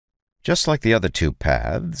Just like the other two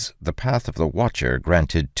paths, the path of the Watcher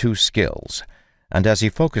granted 2 skills, and as he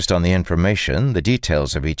focused on the information, the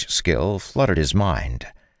details of each skill flooded his mind.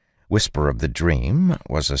 Whisper of the Dream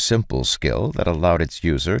was a simple skill that allowed its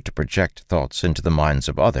user to project thoughts into the minds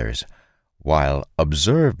of others, while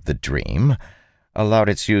Observe the Dream allowed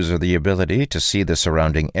its user the ability to see the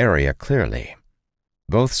surrounding area clearly.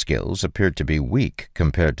 Both skills appeared to be weak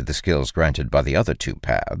compared to the skills granted by the other 2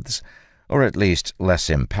 paths, or at least less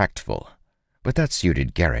impactful, but that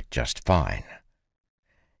suited Garrett just fine.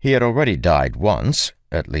 He had already died once,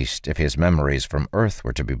 at least if his memories from Earth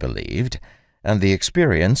were to be believed, and the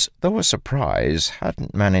experience, though a surprise,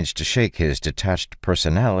 hadn't managed to shake his detached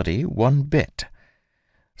personality one bit.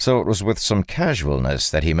 So it was with some casualness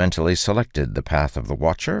that he mentally selected the path of the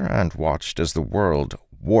Watcher and watched as the world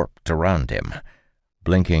warped around him.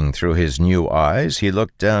 Blinking through his new eyes, he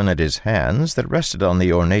looked down at his hands that rested on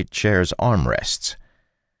the ornate chair's armrests.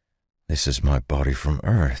 "This is my body from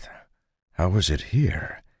Earth. How is it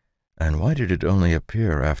here? And why did it only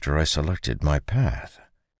appear after I selected my path?"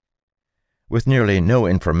 With nearly no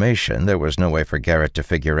information, there was no way for Garrett to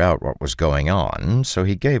figure out what was going on, so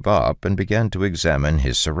he gave up and began to examine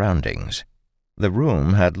his surroundings. The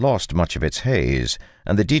room had lost much of its haze,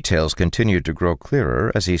 and the details continued to grow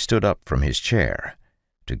clearer as he stood up from his chair.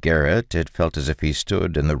 To Garrett, it felt as if he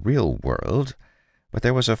stood in the real world, but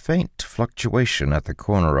there was a faint fluctuation at the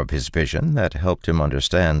corner of his vision that helped him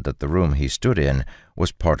understand that the room he stood in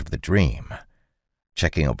was part of the dream.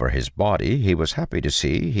 Checking over his body, he was happy to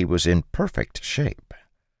see he was in perfect shape.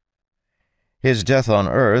 His death on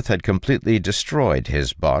Earth had completely destroyed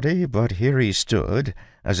his body, but here he stood,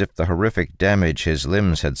 as if the horrific damage his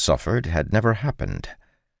limbs had suffered had never happened.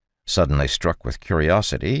 Suddenly struck with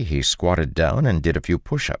curiosity, he squatted down and did a few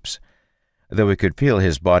push-ups. Though he could feel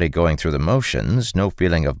his body going through the motions, no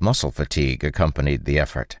feeling of muscle fatigue accompanied the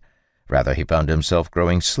effort. Rather, he found himself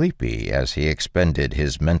growing sleepy as he expended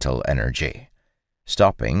his mental energy.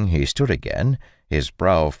 Stopping, he stood again, his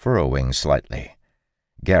brow furrowing slightly.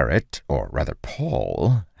 Garrett, or rather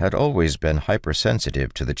Paul, had always been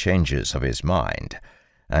hypersensitive to the changes of his mind,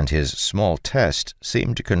 and his small test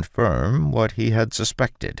seemed to confirm what he had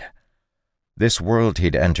suspected. This world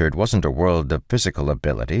he'd entered wasn't a world of physical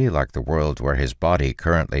ability like the world where his body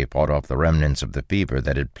currently fought off the remnants of the fever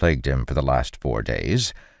that had plagued him for the last 4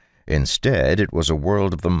 days. Instead, it was a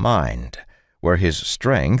world of the mind, where his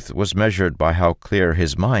strength was measured by how clear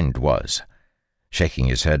his mind was. Shaking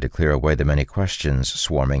his head to clear away the many questions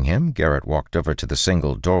swarming him, Garrett walked over to the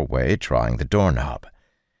single doorway, trying the doorknob.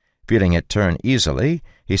 Feeling it turn easily,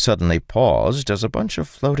 he suddenly paused as a bunch of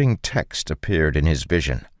floating text appeared in his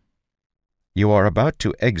vision. "You are about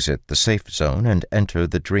to exit the safe zone and enter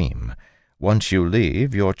the dream. Once you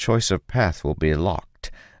leave, your choice of path will be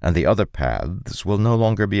locked, and the other paths will no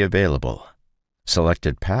longer be available.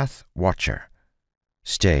 Selected path, Watcher.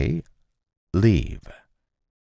 Stay, leave."